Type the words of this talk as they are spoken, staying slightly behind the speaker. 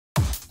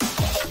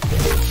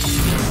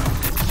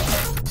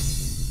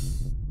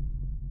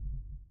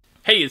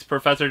Hey, it's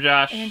Professor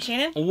Josh. And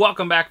Shannon.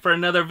 Welcome back for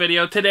another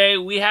video. Today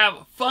we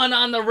have Fun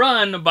on the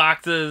Run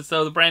boxes.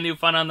 So the brand new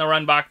Fun on the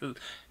Run boxes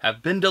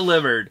have been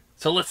delivered.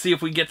 So let's see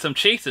if we get some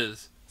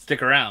chases.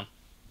 Stick around.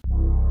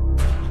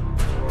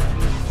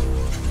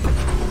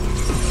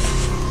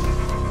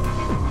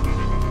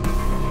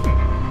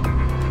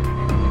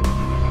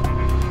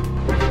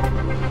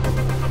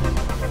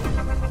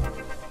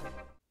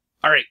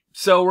 Alright,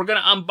 so we're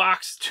going to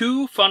unbox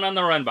two Fun on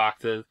the Run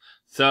boxes.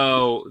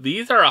 So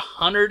these are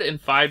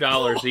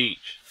 $105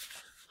 each.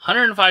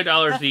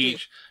 $105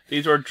 each.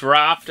 These were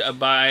dropped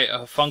by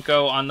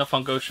Funko on the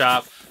Funko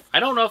shop. I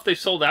don't know if they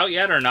sold out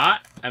yet or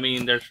not. I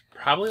mean, there's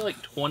probably like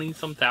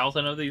 20-some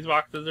thousand of these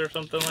boxes or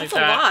something like that.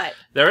 That's a lot.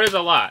 There is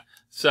a lot.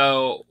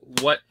 So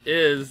what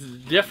is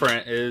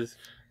different is,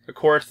 of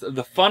course,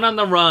 the Fun on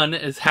the Run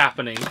is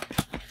happening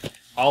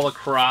all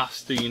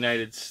across the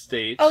United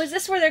States. Oh, is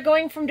this where they're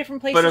going from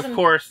different places? But of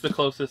course, the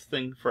closest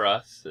thing for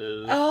us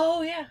is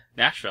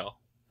Nashville.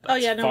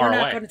 That's we're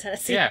not going to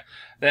Tennessee. Yeah.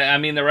 I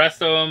mean, the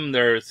rest of them,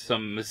 there's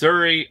some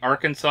Missouri,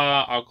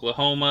 Arkansas,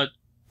 Oklahoma,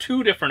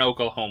 two different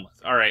Oklahomas.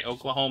 All right,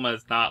 Oklahoma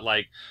is not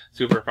like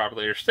super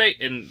popular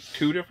state. In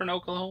two different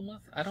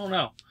Oklahomas? I don't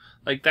know.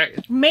 Like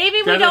that.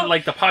 Maybe we don't.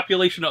 Like the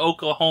population of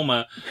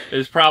Oklahoma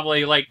is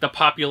probably like the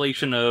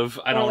population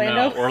of, I don't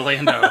know,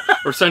 Orlando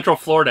or Central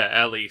Florida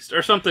at least,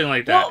 or something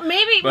like that. Well,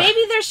 maybe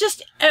there's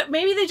just,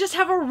 maybe they just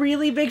have a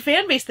really big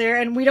fan base there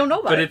and we don't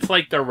know about it. But it's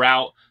like the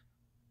route.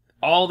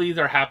 All these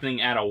are happening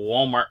at a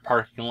Walmart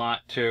parking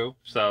lot, too.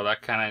 So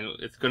that kind of,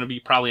 it's going to be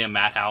probably a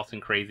madhouse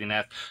and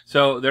craziness.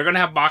 So they're going to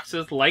have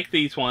boxes like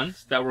these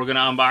ones that we're going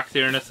to unbox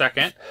here in a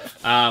second.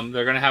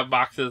 They're going to have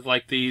boxes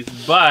like these,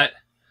 but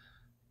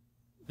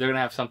they're going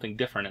to have something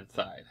different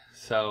inside.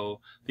 So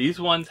these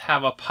ones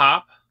have a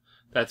pop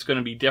that's going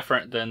to be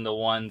different than the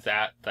ones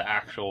at the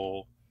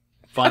actual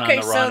Fun on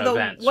the Run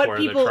events. What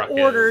people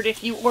ordered,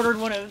 if you ordered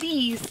one of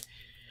these,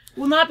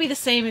 will not be the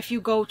same if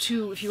you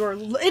are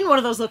in one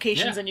of those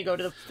locations and you go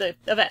to the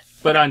event.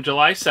 But on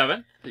July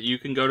 7th, you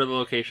can go to the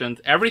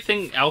locations.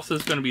 Everything else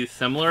is going to be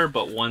similar,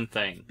 but one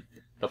thing,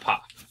 the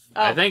pop.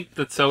 Oh. I think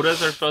the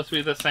sodas are supposed to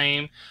be the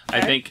same. Okay.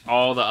 I think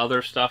all the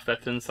other stuff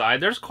that's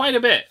inside, there's quite a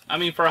bit. I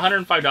mean, for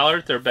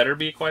 $105, there better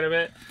be quite a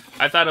bit.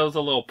 I thought it was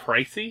a little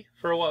pricey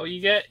for what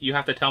you get. You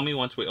have to tell me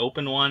once we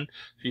open one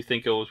if you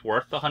think it was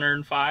worth the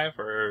 $105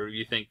 or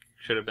you think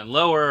should have been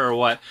lower or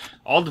what.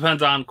 All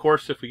depends on, of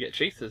course, if we get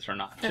chases or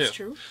not, too. That's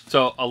true.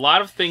 So a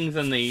lot of things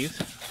in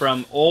these,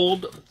 from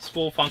old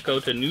school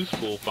Funko to new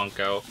school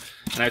Funko.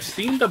 And I've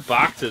seen the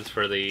boxes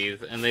for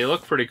these, and they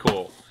look pretty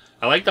cool.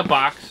 I like the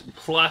box,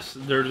 plus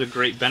there's a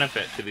great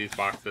benefit to these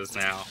boxes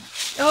now.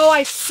 Oh,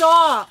 I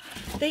saw!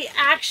 They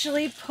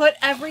actually put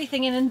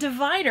everything in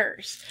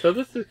dividers. So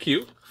this is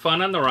cute.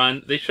 Fun on the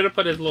Run. They should have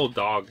put his little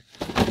dog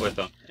with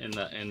them in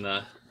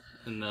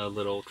the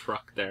little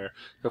truck there.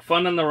 So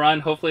Fun on the Run.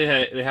 Hopefully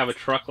they have a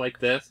truck like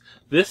this.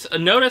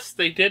 Notice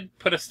they did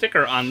put a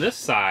sticker on this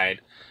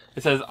side.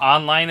 It says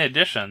online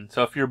edition.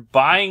 So if you're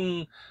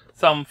buying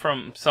some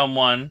from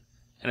someone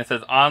and it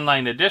says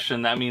online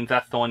edition, that means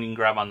that's the one you can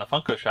grab on the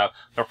Funko shop.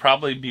 There'll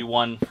probably be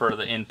one for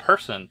the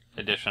in-person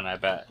edition, I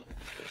bet.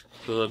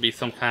 So there'll be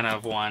some kind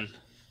of one.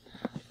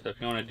 So if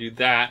you want to do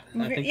that,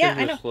 I think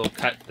there's this little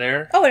cut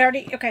there. Oh, it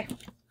already, okay.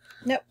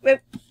 No,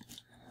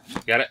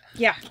 got it?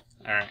 Yeah.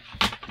 All right.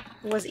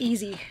 It was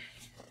easy.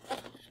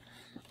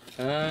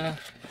 Alright.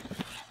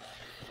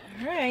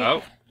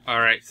 Oh,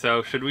 alright.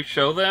 So, should we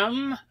show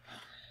them?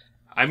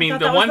 I mean,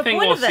 the one thing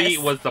we'll see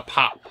was the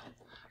pop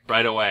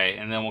right away,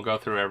 and then we'll go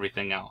through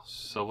everything else.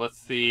 So, let's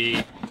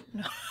see.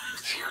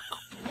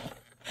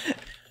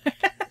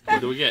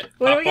 What do we get?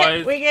 What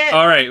do we get?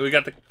 Alright, we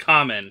got the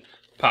common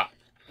pop.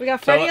 We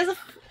got Freddy as a...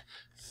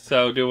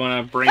 So, do you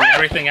want to bring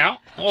everything out?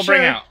 We'll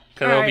bring out,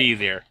 because it'll be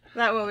easier.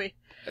 That will be.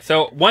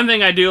 So, one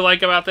thing I do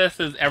like about this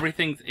is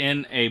everything's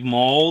in a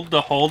mold to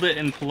hold it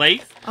in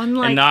place.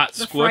 Unlike and not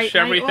squish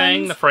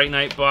everything. The Fright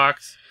Night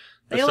box,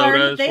 the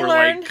sodas were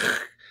like...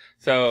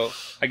 So,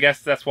 I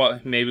guess that's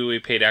what maybe we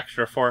paid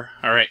extra for.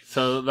 Alright,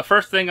 so the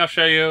first thing I'll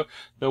show you,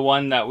 the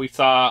one that we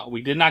saw,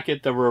 we did not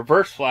get the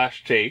Reverse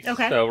Flash Chase.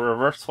 Okay. So,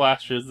 Reverse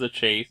Flash is the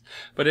Chase.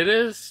 But it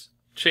is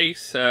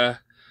Chase,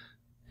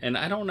 and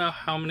I don't know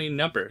how many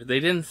numbers. They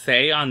didn't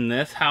say on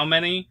this how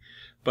many.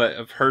 But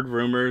I've heard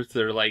rumors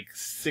there are like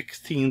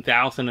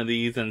 16,000 of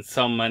these and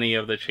so many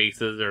of the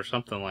chases or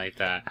something like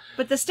that.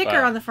 But the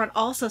sticker on the front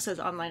also says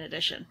online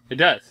edition. It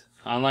does.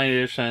 Online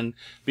edition.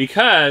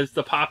 Because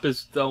the pop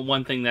is the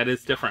one thing that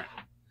is different.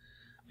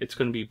 It's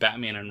going to be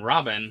Batman and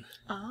Robin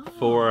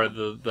for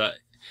the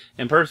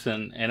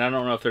in-person. And I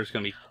don't know if there's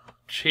going to be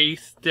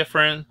chase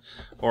different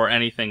or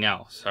anything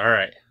else.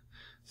 Alright.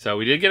 So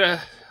we did get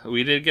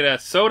a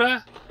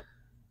soda.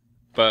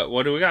 But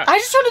what do we got? I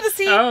just wanted to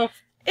see... Oh.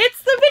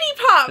 It's the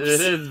Bitty Pops! It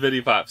is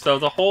Bitty Pops. So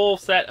the whole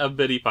set of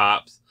Bitty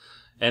Pops.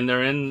 And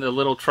they're in the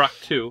little truck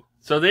too.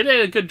 So they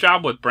did a good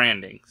job with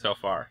branding so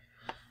far.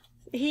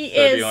 Do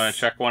you want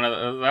to check one of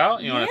those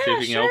out? You want to see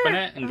if you can open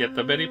it and get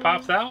the Bitty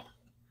Pops out?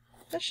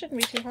 That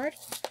shouldn't be too hard.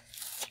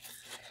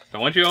 So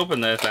once you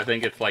open this, I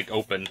think it's like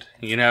opened.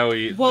 You know,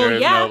 Well,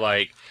 there's yeah. no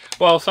like.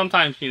 Well,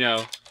 sometimes you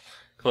know,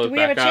 close Do we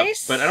back have a up.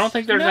 chase? But I don't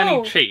think there's No,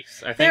 any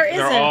chase. I think there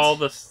they're isn't. all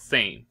the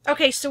same.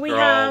 Okay, so we They're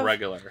have all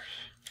regular.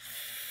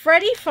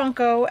 Freddy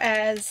Funko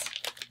as.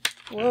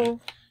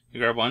 Whoa. You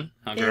grab one.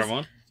 I'll grab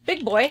one.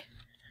 Big boy.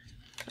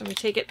 Let me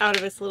take it out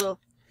of its little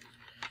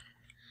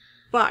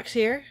box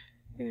here.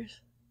 Here's.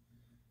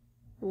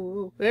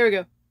 Ooh, there we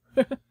go.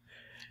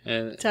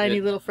 And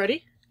Tiny little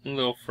Freddy.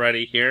 Little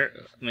Freddy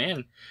here.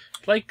 Man,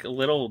 it's like a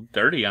little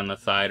dirty on the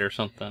side or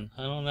something.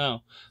 I don't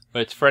know.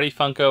 But it's Freddy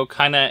Funko,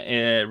 kind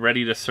of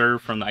ready to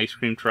serve from the ice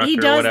cream truck He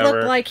or does whatever.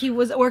 look like he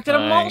worked at a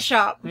malt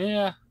shop.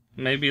 Yeah,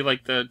 maybe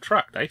like the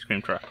truck, the ice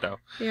cream truck, though.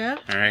 Yeah.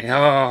 All right.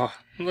 Oh,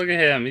 look at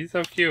him. He's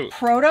so cute.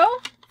 Proto?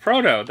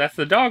 Frodo. That's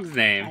the dog's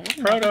name.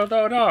 Frodo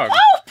the dog.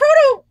 Oh,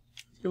 Proto!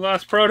 You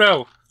lost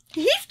Frodo.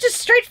 He just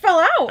straight fell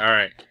out. All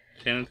right.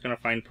 Shannon's going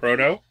to find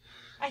Proto.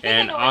 I think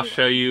And I'll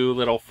show you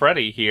little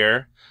Freddy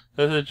here.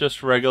 This is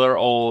just regular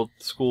old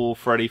school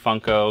Freddy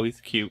Funko.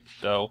 He's cute,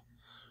 though.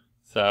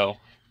 So,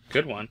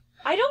 good one.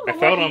 I don't know. I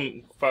felt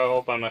him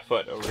fall by my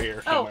foot over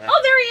here somewhere. Oh,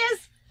 there he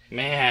is.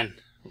 Man,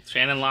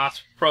 Shannon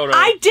lost Proto.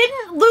 I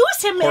didn't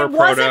lose him. Poor It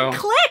wasn't Proto.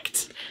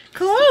 clicked.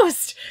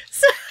 Closed.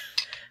 So,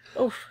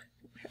 oh,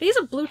 he has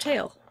a blue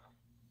tail.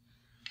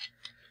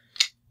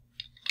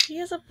 He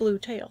has a blue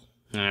tail.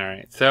 All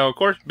right. So, of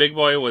course, Big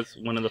Boy was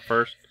one of the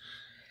first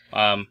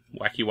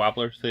wacky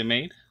wobblers they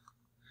made.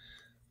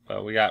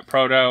 But we got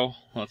Proto.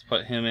 Let's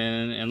put him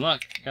in. And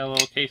look, got a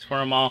little case for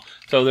them all.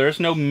 So there's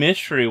no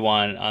mystery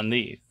one on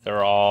these.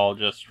 They're all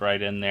just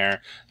right in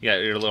there. You got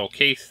your little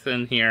case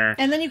in here.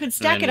 And then you could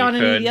stack then it on you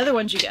any of could- the other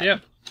ones you get.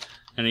 Yep.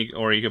 And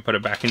or you could put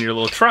it back in your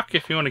little truck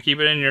if you want to keep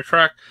it in your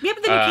truck. Yeah,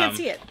 but then you can't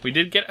see it. We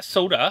did get a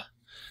soda.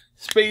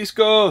 Space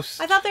Ghost.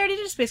 I thought they already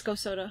did a Space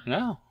Ghost soda.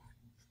 No.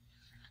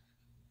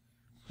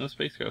 No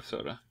Space Ghost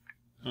soda.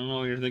 I don't know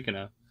what you're thinking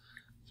of.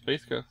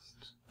 Space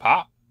Ghost.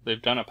 Pop.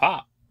 They've done a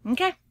pop.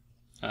 Okay.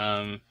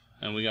 And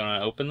we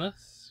gonna open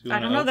this? You I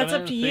wanna don't know. open That's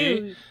it up to and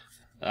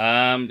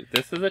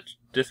see? you.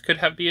 This could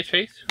be a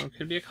chase, or it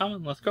could be a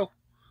common. Let's go.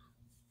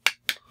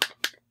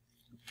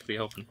 What are you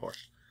hoping for?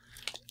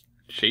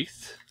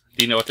 Chase?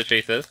 Do you know what the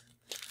chase is?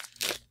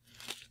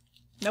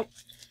 Nope.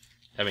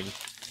 I mean,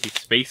 he's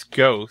Space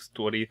Ghost.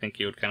 What do you think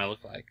he would kind of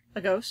look like?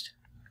 A ghost.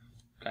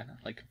 Kind of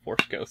like a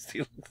Force Ghost. He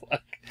looks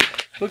like.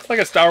 Looks like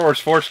a Star Wars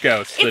Force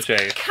Ghost. It's the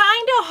chase.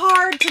 kind of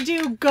hard to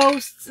do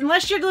ghosts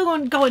unless you're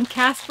going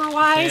Casper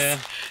wise. Yeah.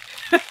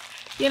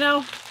 You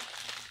know.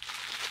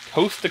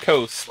 Coast to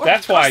coast. Or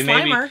That's why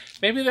Slimer.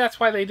 maybe that's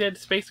why they did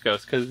Space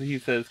Ghost, because he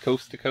says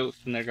coast to coast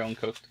and they're going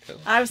coast to coast.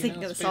 I was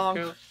thinking of the Space song.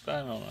 Ghost? I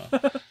don't know.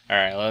 All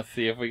right, let's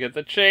see if we get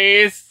the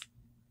chase.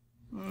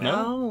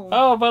 No.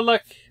 Oh, but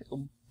look,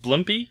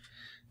 Blimpy.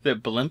 Is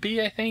it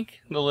Blimpy? I think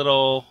the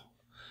little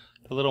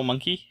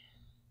monkey.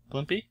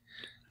 Blimpy.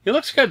 He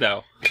looks good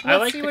though. I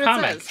like the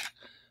comment.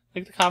 I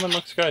think the comment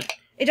looks good.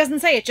 It doesn't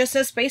say. It just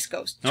says Space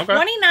Ghost. Okay.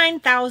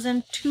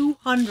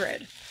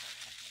 29,200.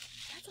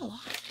 That's a lot.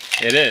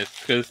 It is,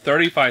 because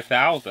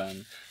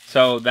 35,000.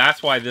 So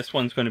that's why this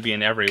one's going to be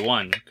in every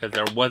one, because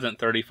there wasn't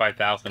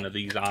 35,000 of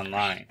these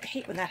online. I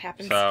hate when that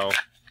happens. So,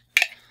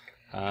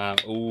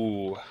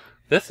 ooh,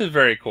 this is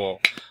very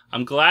cool.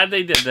 I'm glad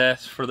they did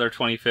this for their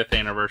 25th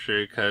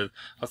anniversary, because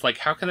I was like,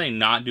 how can they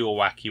not do a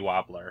Wacky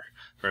Wobbler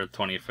for the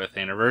 25th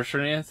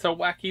anniversary? And it's a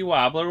Wacky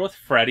Wobbler with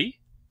Freddy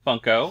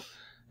Funko,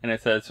 and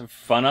it says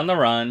Fun on the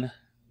Run,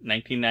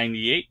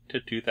 1998 to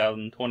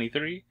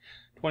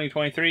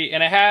 2023,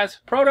 and it has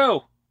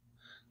Proto,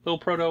 little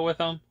Proto with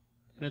him,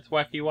 and it's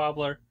Wacky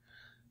Wobbler.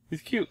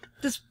 He's cute.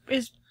 Does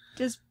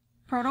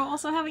Proto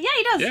also have it? Yeah,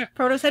 he does. Yeah.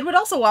 Proto's head would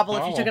also wobble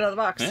if you took it out of the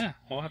box. Yeah,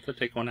 we'll have to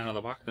take one out of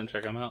the box and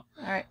check them out.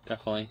 All right.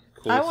 Definitely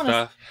cool I wanna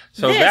stuff.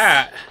 So this.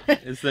 that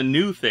is the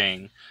new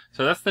thing.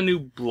 So that's the new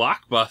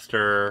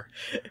Blockbuster.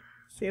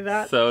 See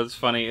that? So it's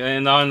funny,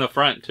 and on the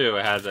front too,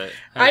 it has it.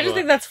 I just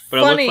think that's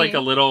But funny. it looks like a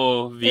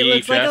little VHS It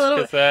looks like a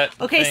little-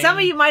 cassette. Okay, thing. some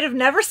of you might have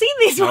never seen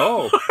these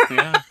before. Oh,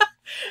 yeah.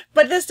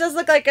 But this does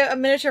look like a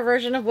miniature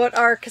version of what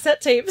our cassette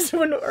tapes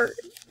or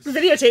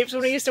videotapes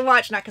when we used to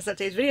watch, not cassette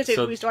tapes, videotapes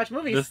So when we used to watch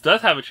movies. This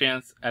does have a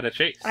chance at a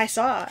chase. I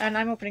saw, and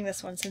I'm opening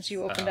this one since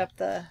you opened up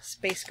the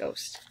Space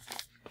Ghost.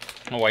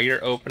 While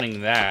you're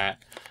opening that,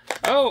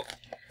 oh,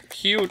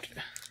 cute!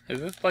 Is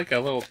this like a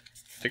little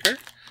sticker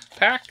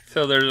pack?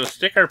 So there's a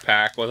sticker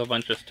pack with a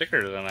bunch of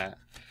stickers in it.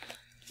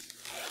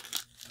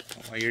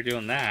 While you're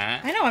doing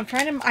that, I know, I'm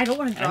trying to, I don't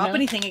want to drop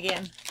anything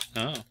again.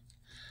 oh,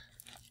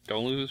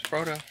 don't lose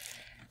Frodo.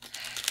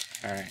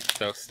 All right,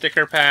 so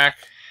sticker pack.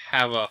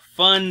 Have a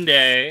fun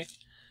day.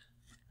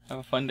 Have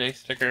a fun day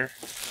sticker.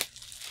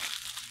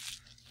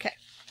 Okay.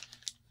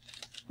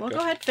 Well, go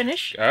ahead,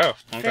 finish. Oh,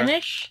 okay.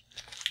 Finish.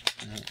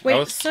 Wait,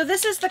 was- so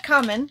this is the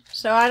common,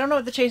 so I don't know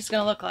what the chase is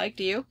going to look like,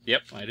 do you?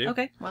 Yep, I do.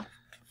 Okay, well.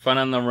 Fun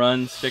on the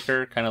Run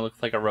sticker. Kind of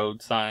looks like a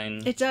road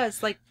sign. It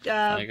does, like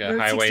a Route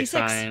highway 66.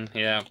 sign.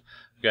 Yeah.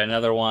 We got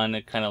another one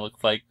that kind of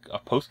looks like a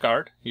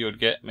postcard you would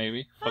get,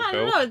 maybe. I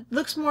don't know. It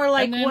looks more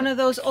like one of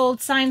those old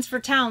signs for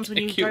towns when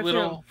you drive through. A cute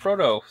little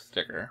Frodo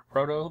sticker.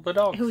 Frodo the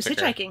dog who's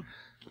sticker. hitchhiking.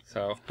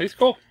 So, he's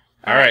cool.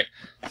 All right.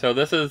 So,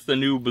 this is the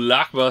new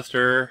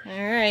Blockbuster.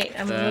 All right.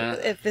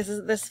 If this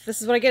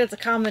is what I get, it's a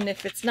common.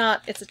 If it's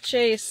not, it's a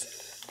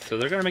chase. So,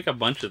 they're going to make a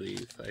bunch of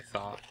these, I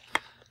saw.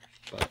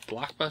 But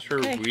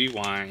Blockbuster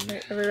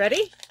Rewind. Are we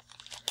ready?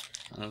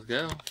 Let's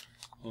go.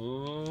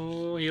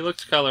 Oh, he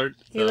looks colored.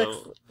 So... He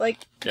looks like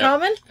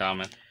common?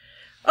 Common.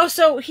 Oh,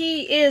 so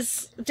he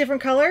is a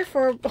different color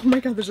for... Oh my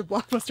god, there's a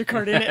Blockbuster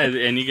card in it.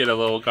 And you get a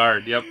little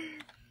card, yep.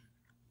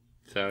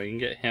 So you can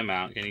get him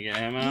out. Can you get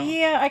him out?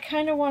 Yeah, I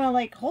kind of want to,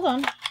 like... Hold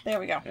on. There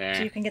we go.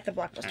 So you can get the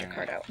Blockbuster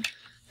card out.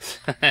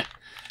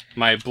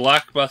 My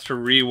Blockbuster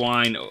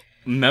Rewind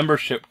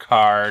membership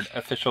card,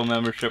 official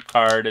membership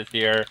card is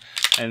here.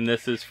 And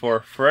this is for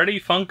Freddy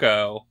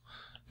Funko.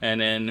 And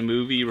then the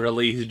movie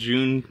release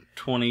June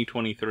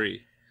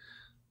 2023.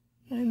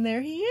 And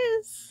there he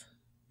is.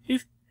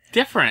 He's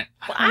different.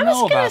 Well, I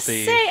was gonna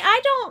say,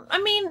 I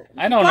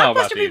don't know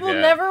about these people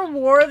yet. Never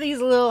wore these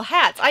little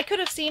hats. I could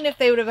have seen if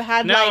they would have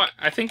had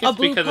I think it's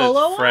because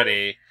it's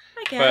Freddy.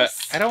 I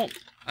guess. But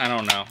I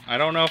don't know. I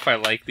don't know if I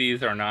like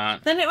these or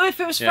not. Then if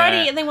it was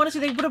Freddy and they wanted to,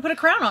 they would have put a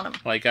crown on him.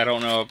 Like, I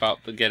don't know about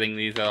getting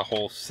these a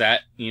whole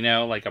set, you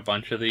know, like a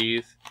bunch of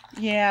these.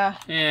 Yeah.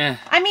 Yeah.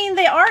 I mean,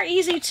 they are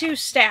easy to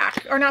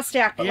stack. Or not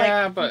stack, but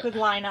you could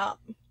line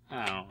up.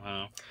 I don't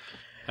know.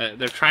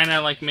 They're trying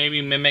to, like,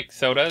 maybe mimic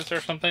sodas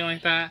or something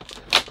like that.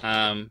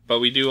 But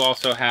we do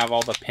also have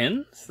all the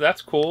pins.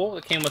 That's cool.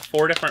 It came with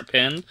 4 different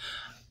pins.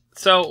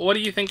 So, what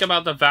do you think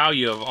about the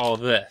value of all of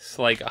this?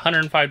 Like,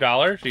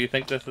 $105? Do you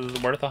think this is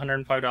worth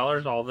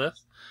 $105, all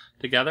this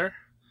together?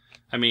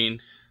 I mean,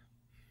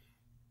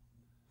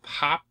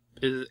 Pop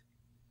is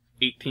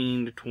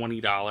 $18 to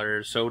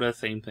 $20. Soda,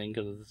 same thing,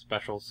 because it's a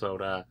special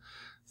soda.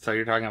 So,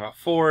 you're talking about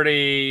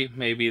 40.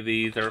 Maybe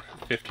these are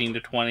 15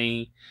 to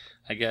 20.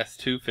 I guess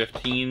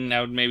 $2.15,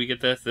 I would maybe get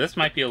this. This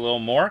might be a little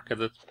more,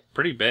 because it's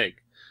pretty big.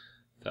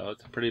 So,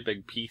 it's a pretty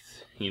big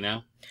piece, you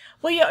know?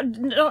 Well,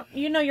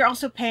 you know, you're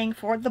also paying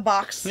for the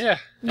box. Yeah.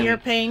 You're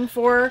paying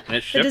for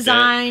the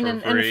design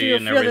and a few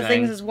other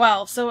things as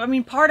well. So, I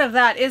mean, part of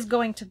that is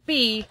going to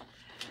be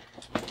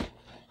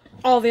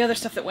all the other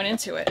stuff that went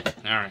into it.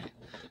 All right.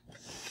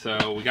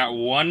 So, we got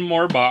one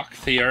more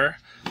box here.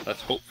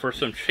 Let's hope for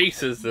some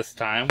chases this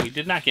time. We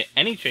did not get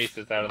any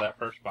chases out of that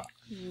first box.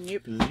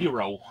 Nope.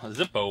 0.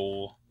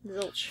 Zippo.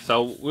 Zilch.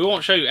 So, we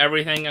won't show you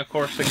everything, of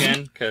course,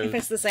 again. Cause if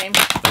it's the same.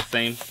 The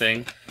same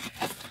thing.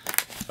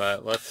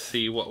 But let's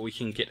see what we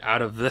can get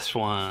out of this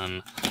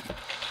one.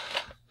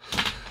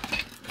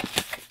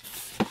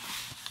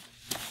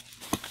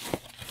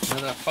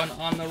 Another fun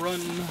on the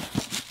run.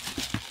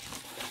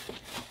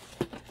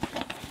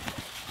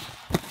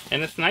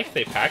 And it's nice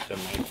they packed them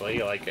nicely.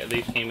 Like,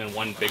 these came in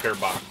one bigger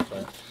box,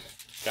 but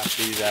got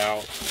these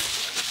out.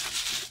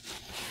 Just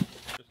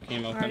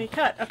came open. Already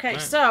cut. Okay,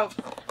 right. So.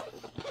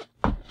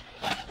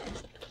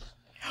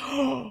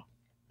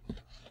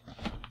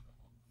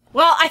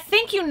 Well, I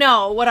think you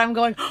know what I'm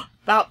going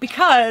about,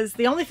 because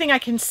the only thing I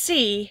can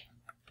see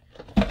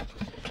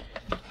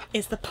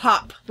is the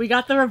Pop. We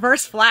got the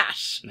reverse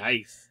flash.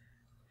 Nice.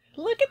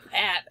 Look at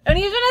that. And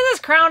he even has his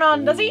crown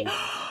on, does he?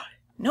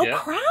 No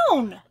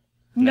crown.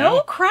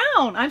 No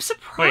crown. I'm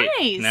surprised.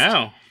 Wait,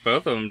 no.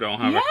 Both of them don't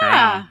have a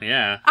crown.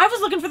 Yeah. I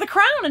was looking for the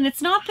crown and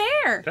it's not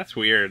there. That's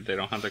weird. They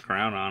don't have the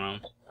crown on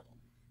them.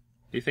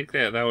 Do you think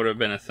that would have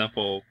been a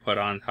simple put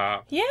on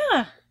top?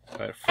 Yeah.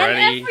 But Freddy...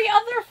 And every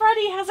other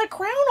Freddy has a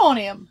crown on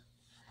him.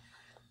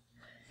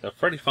 So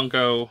Freddy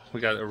Funko,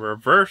 we got a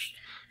reverse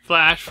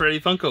flash Freddy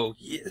Funko.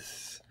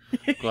 Yes.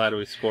 Glad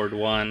we scored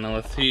one.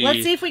 Let's see.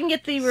 Let's see if we can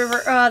get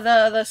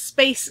the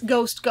Space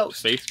Ghost.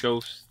 Space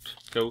Ghost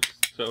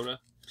soda.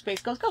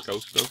 Space Ghost.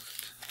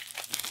 Ghost.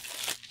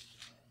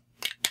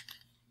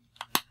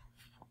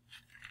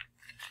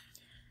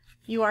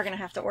 You are going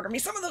to have to order me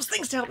some of those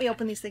things to help me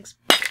open these things.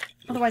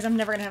 Otherwise, I'm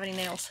never going to have any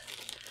nails.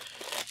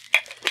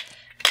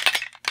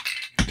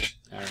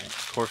 Alright,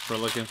 of course we're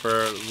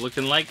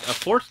looking like a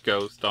Force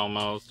Ghost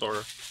almost,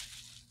 or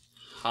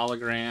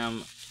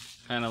hologram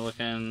kind of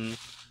looking.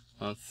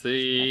 Let's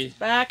see.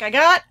 Back, I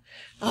got.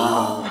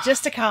 Oh,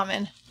 just a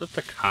common. Just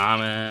a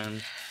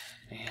common.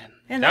 Man,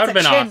 and that would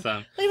have been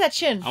awesome. Look at that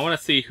chin. I want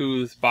to see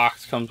whose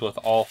box comes with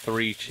all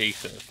 3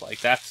 chases. Like,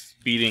 that's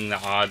beating the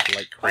odds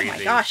like crazy. Oh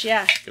my gosh,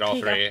 yeah. Get all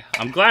 3.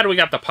 I'm glad we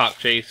got the Pop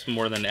chase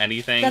more than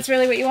anything. That's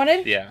really what you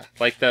wanted? Yeah.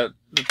 Like, the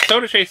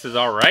soda chase is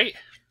alright.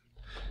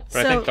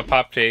 But I think the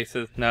Pop chase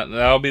is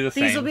that'll be the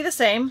same. These will be the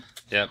same.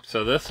 Yep.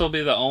 So this will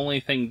be the only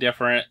thing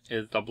different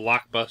is the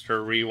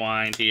Blockbuster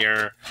Rewind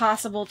here.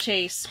 Possible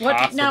chase.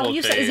 What now?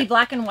 You said, is he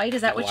black and white?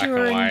 Is that what you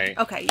were? White.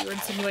 Okay, you were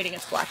insinuating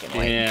it's black and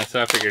white. Yeah.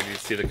 So I figured you'd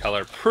see the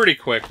color pretty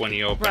quick when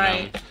you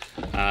open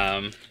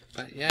them.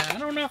 But yeah, I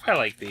don't know if I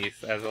like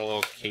these as a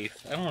little case.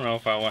 I don't know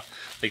if I want.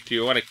 Like, do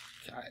you want to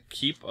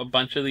keep a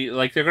bunch of these?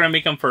 Like, they're gonna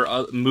make them for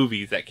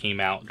movies that came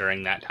out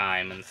during that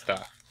time and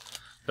stuff.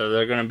 So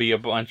they're going to be a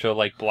bunch of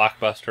like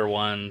Blockbuster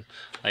ones.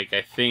 Like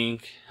I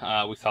think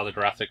we saw the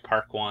Jurassic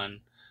Park one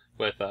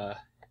with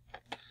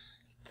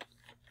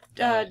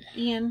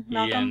Ian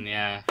Malcolm. Ian,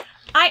 yeah.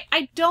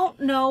 I don't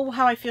know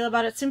how I feel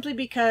about it simply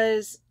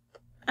because,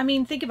 I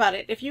mean, think about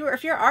it. If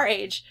you're our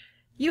age,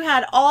 you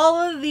had all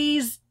of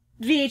these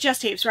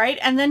VHS tapes, right?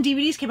 And then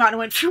DVDs came out and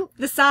went, phew,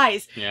 the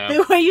size. Yeah.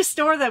 The way you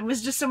store them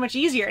was just so much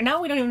easier. Now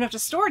we don't even have to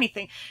store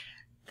anything.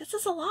 This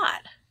is a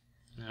lot.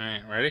 All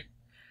right, ready?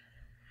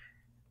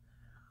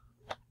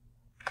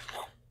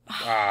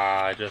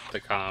 Ah, just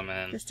a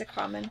common. Just a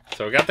common.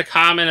 So we got the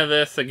common of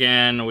this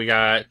again. We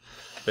got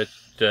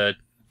the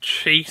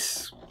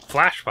Chase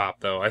Flash Pop,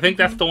 though. I think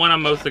that's the one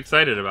I'm most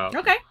excited about.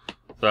 Okay.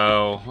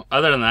 So,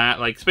 other than that,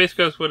 like, Space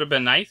Ghost would have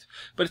been nice,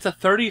 but it's a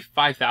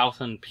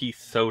 35,000 piece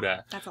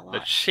soda. That's a lot.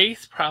 The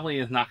Chase probably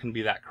is not going to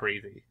be that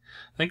crazy.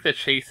 I think the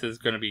Chase is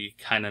going to be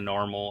kind of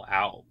normal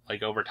out,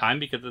 like, over time,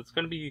 because it's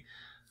going to be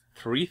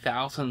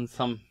 3,000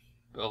 some,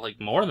 like,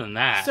 more than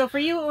that. So for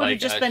you, it would have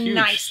just been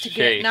nice to get,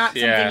 Chase, not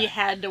something you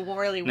had to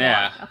really want.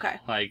 Yeah. Okay.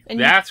 Like, And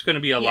that's going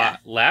to be a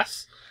lot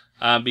less.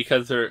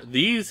 Because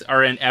these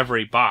are in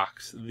every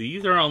box.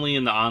 These are only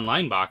in the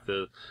online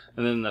boxes,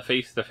 and then the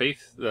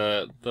face-to-face,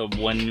 the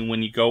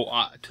when you go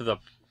to the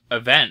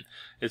event,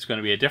 it's going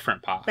to be a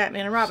different pop.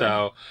 Batman and Robin.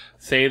 So,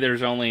 say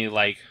there's only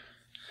like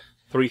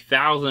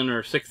 3,000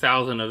 or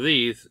 6,000 of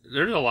these.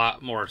 There's a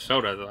lot more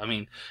sodas. I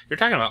mean, you're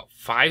talking about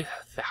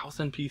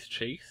 5,000 piece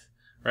Chase,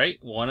 right?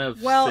 One of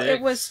six, it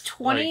was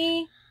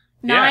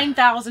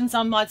 29,000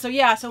 some odd. So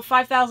yeah, so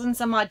 5,000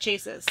 some odd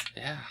Chases.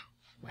 Yeah,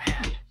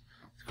 man.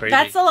 Crazy.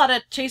 That's a lot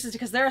of Chases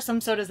because there are some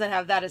sodas that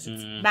have that as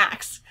its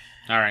max.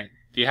 All right.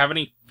 Do you have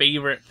any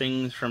favorite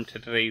things from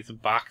today's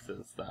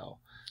boxes, though?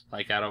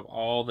 Like, out of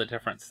all the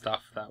different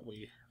stuff that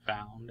we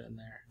found in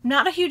there.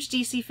 Not a huge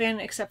DC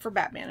fan except for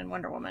Batman and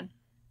Wonder Woman.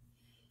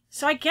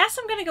 So I guess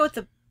I'm going to go with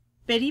the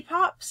Bitty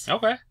Pops.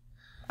 Okay.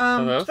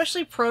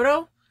 Especially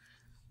Proto.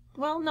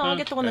 Well, no, I'll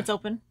get the one that's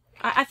open.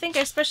 I think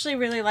I especially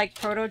really like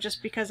Proto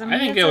just because, I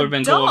think it would have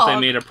been cool if they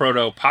made a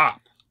Proto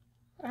Pop.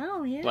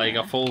 Oh, yeah. Like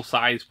a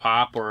full-size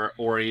pop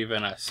or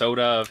even a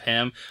soda of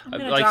him.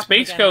 Like,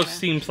 Space Ghost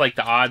seems like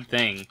the odd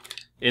thing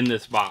in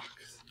this box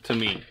to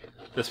me.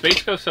 The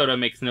Space Ghost soda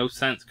makes no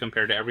sense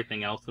compared to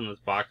everything else in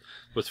this box.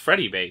 It was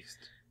Freddy-based.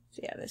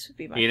 Yeah, this would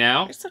be my You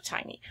know? They're so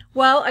tiny.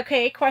 Well,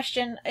 okay,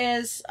 question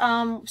is,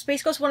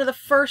 Space Ghost one of the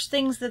first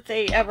things that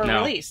they ever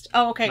released?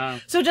 Oh, okay. No.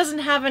 So it doesn't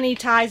have any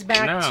ties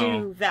back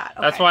to that.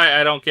 Okay. That's why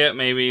I don't get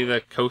maybe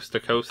the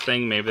coast-to-coast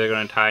thing. Maybe they're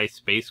going to tie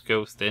Space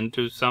Ghost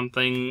into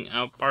something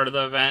part of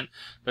the event.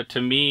 But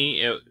to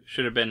me, it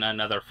should have been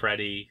another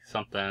Freddy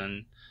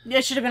something.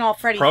 It should have been all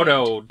Freddy.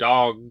 Proto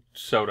dog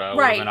soda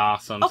would have been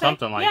awesome. Okay.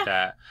 Something like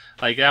that.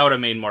 Like, that would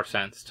have made more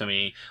sense to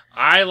me.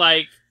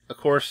 Of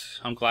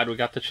course, I'm glad we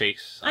got the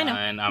Chase. I know.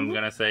 And I'm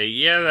going to say,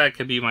 yeah, that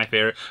could be my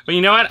favorite. But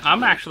you know what?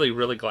 I'm actually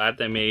really glad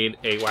they made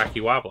a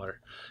Wacky Wobbler.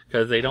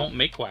 Because they don't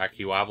make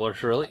Wacky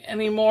Wobblers really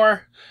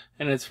anymore.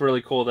 And it's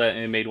really cool that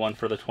they made one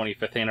for the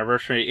 25th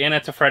anniversary. And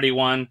it's a Freddy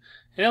one.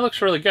 And it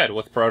looks really good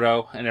with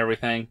Proto and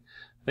everything.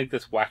 I think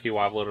this Wacky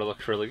Wobbler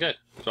looks really good.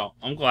 So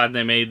I'm glad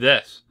they made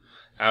this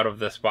out of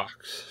this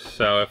box.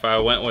 So if I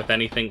went with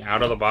anything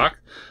out of the box,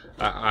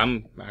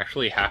 I'm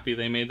actually happy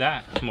they made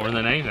that more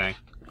than anything.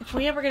 If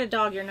we ever get a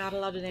dog, you're not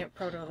allowed to name it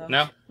Proto, though.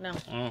 No? No.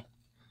 Oh,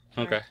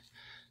 okay.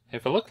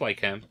 If it looked like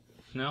him,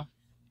 no.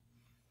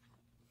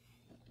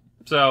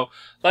 So,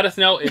 let us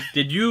know,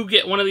 did you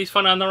get one of these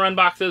Fun on the Run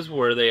boxes?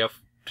 Were they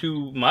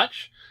too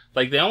much?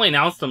 Like, they only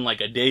announced them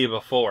like a day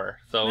before.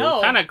 So,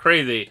 it's kind of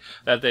crazy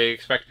that they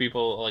expect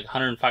people like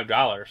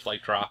 $105,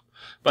 like, drop.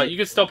 But you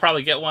could still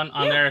probably get one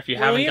on there if you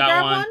haven't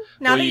got one.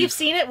 Now that you've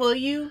seen it, will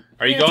you?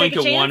 Are you going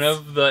to one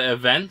of the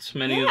events,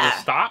 many of the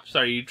stops?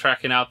 Are you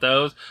checking out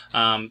those?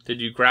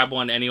 Did you grab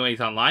one anyways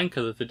online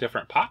because it's a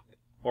different pop?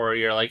 Or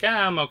you're like,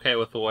 I'm okay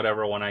with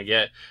whatever one I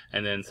get,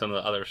 and then some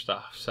of the other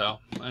stuff. So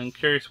I'm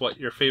curious what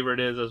your favorite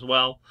is as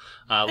well.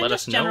 Let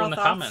us know in the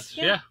comments.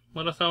 Yeah,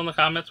 let us know in the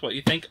comments what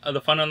you think of the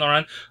Fun on the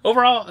Run.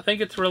 Overall, I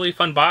think it's a really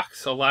fun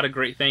box. A lot of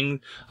great things.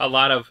 A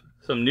lot of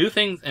some new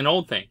things and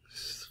old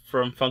things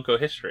from Funko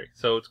history.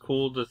 So it's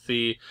cool to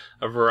see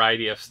a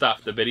variety of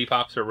stuff. The Bitty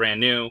Pops are brand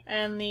new.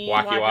 And the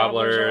Wacky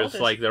Wobblers,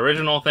 like the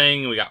original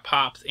thing. We got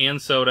pops and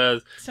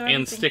sodas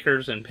and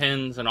stickers and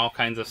pins and all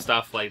kinds of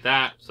stuff like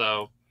that.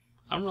 So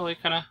I'm really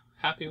kind of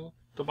happy with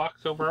the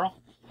box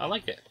overall. I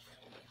like it.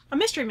 A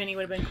mystery mini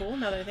would have been cool,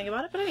 now that I think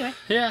about it, but anyway.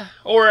 Yeah,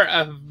 or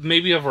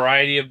maybe a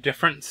variety of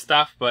different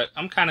stuff, but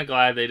I'm kind of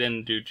glad they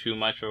didn't do too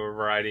much of a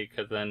variety,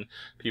 because then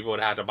people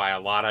would have to buy a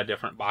lot of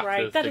different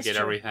boxes to get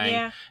everything.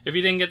 Yeah. If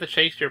you didn't get the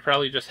Chase, you're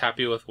probably just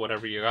happy with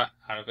whatever you got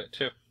out of it,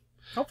 too.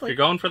 Hopefully. If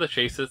you're going for the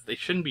Chases, they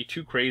shouldn't be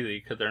too crazy,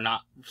 because they're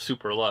not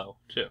super low,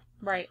 too.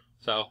 Right.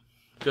 So,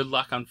 good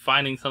luck on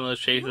finding some of those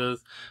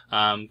Chases.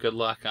 Good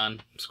luck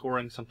on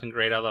scoring something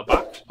great out of the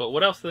box. But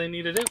what else do they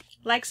need to do?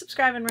 Like,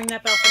 subscribe, and ring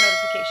that bell for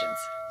notifications.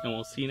 And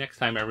we'll see you next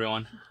time,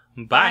 everyone.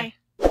 Bye. Bye.